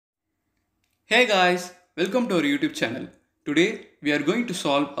Hey guys, welcome to our YouTube channel. Today we are going to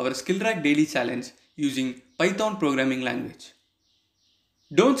solve our Skillrack daily challenge using Python programming language.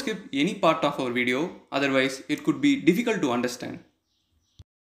 Don't skip any part of our video, otherwise it could be difficult to understand.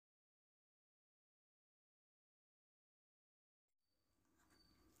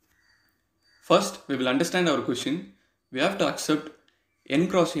 First, we will understand our question. We have to accept n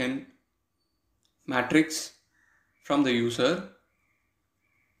cross n matrix from the user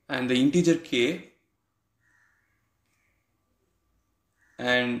and the integer k,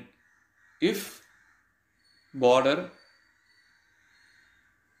 and if border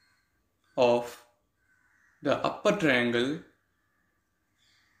of the upper triangle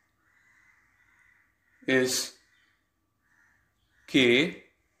is k,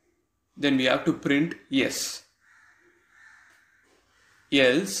 then we have to print yes.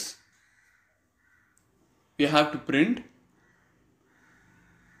 Else we have to print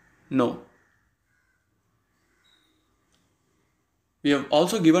no. We have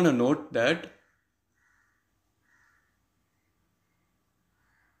also given a note that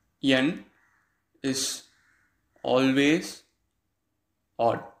n is always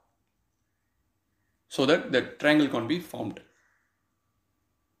odd, so that the triangle can be formed.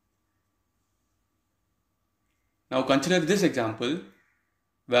 Now consider this example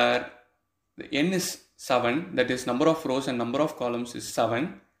where the n is 7, that is number of rows and number of columns is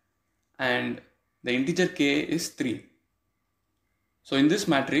 7, and the integer k is 3. So in this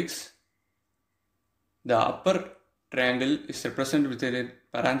matrix, the upper triangle is represented with a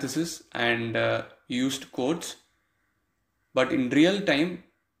parenthesis and used quotes, but in real time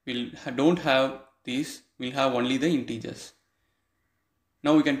we don't have these, we'll have only the integers.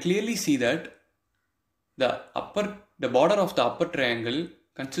 Now we can clearly see that the border of the upper triangle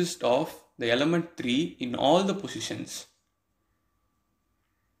consists of the element 3 in all the positions.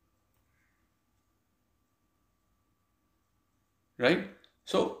 Right?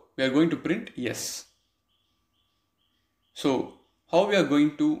 So we are going to print yes. So how we are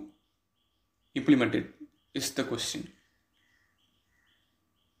going to implement it is the question.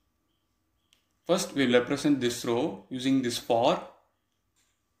 First we will represent this row using this for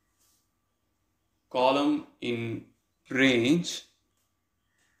column in range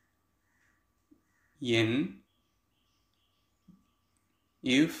n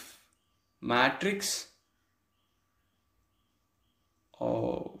if matrix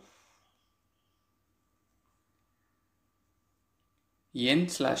of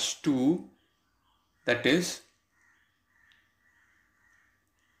n/2, that is,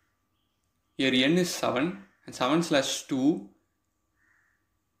 here n is 7 and 7/2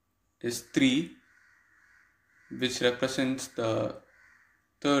 is 3, which represents the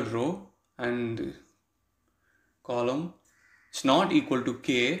third row, and column is not equal to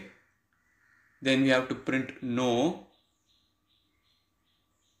k, then we have to print no.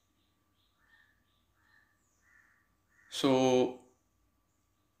 So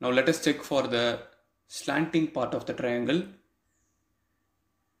now let us check for the slanting part of the triangle.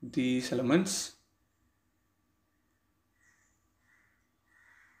 These elements,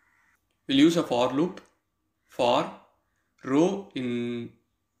 we'll use a for loop for row in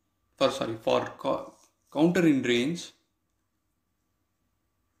for counter in range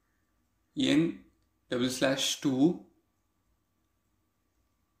n/2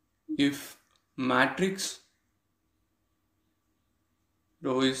 if matrix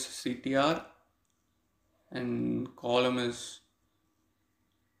row is CTR and column is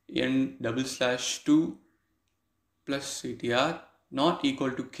n/2 plus CTR not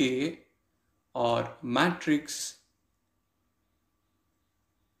equal to k, or matrix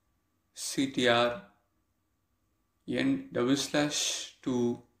CTR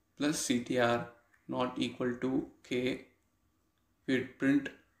n/2 plus CTR not equal to k, we print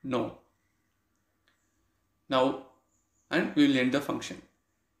no. Now, and we will end the function.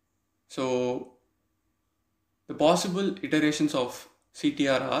 So the possible iterations of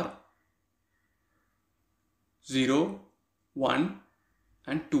CTR are 0, 1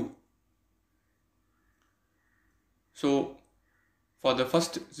 and 2. So for the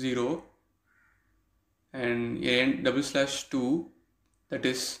first 0 and n/2, that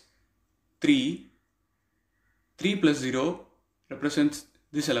is 3 plus 0 represents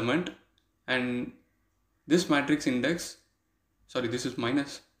this element, and this matrix index, this is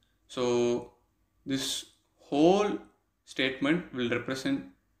minus, so this whole statement will represent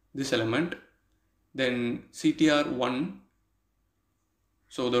this element. Then CTR 1,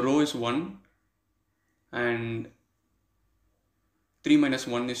 so the row is 1 and 3 minus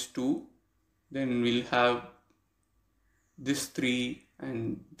 1 is 2, then we'll have this 3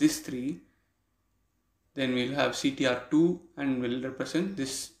 and this 3, then we'll have CTR2 and will represent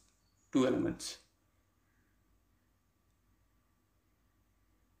these two elements.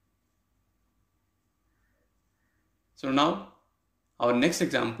 So now our next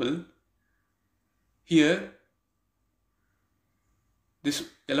example, here this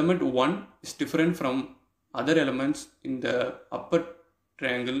element 1 is different from other elements in the upper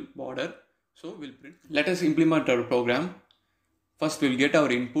triangle border. So we'll print. Let us implement our program. First we'll get our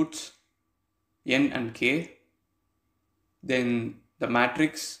inputs n and k, then the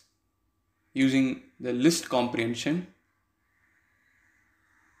matrix using the list comprehension,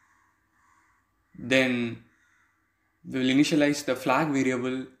 then we will initialize the flag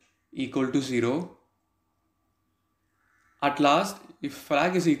variable equal to 0. At last, if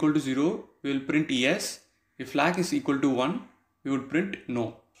flag is equal to 0, we will print yes. If flag is equal to 1, we would print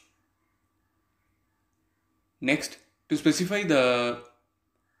no. Next, to specify the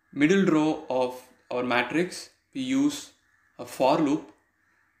middle row of our matrix, we use a for loop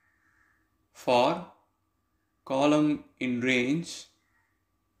for column in range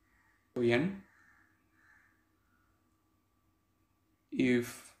n.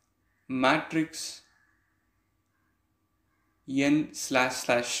 If matrix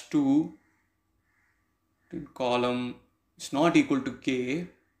n/2 column is not equal to k,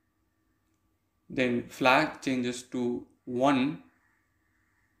 then flag changes to 1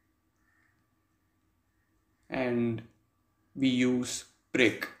 and we use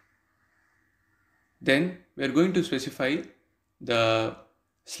break. Then we are going to specify the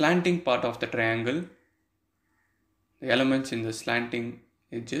slanting part of the triangle, the elements in the slanting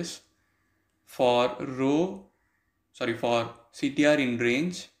edges for CTR in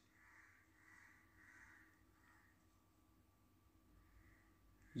range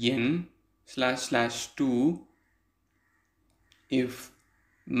n/2 if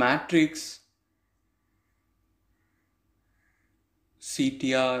matrix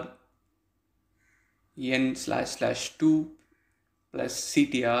CTR n/2 plus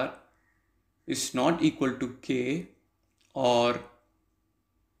CTR is not equal to k or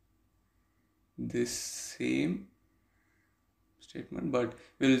this same statement, but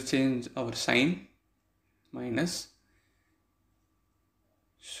we will change our sign minus.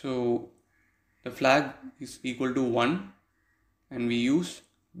 So the flag is equal to 1 and we use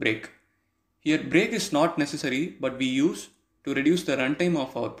break. Here break is not necessary, but we use to reduce the runtime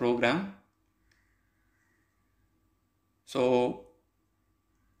of our program. So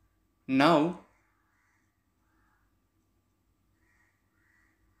now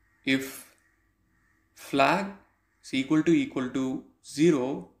if flag is equal to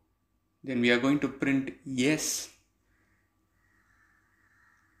 0, then we are going to print yes,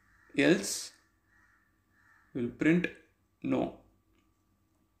 else we'll print no.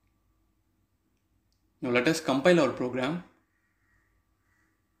 Now let us compile our program.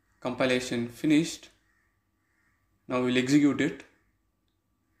 Compilation finished. Now we'll execute it.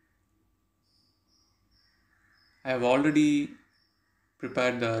 I have already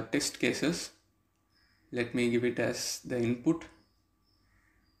prepared the test cases. Let me give it as the input.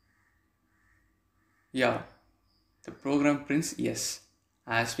 Yeah, the program prints yes,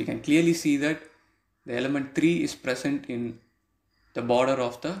 as we can clearly see that the element 3 is present in the border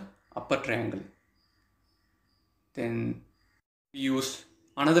of the upper triangle. Then we use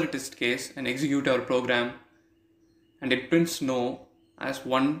another test case and execute our program, and it prints no, as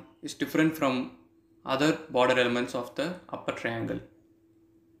 1 is different from other border elements of the upper triangle.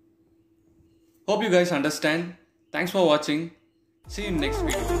 Hope you guys understand. Thanks for watching. See you in next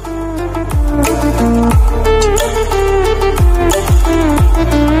video.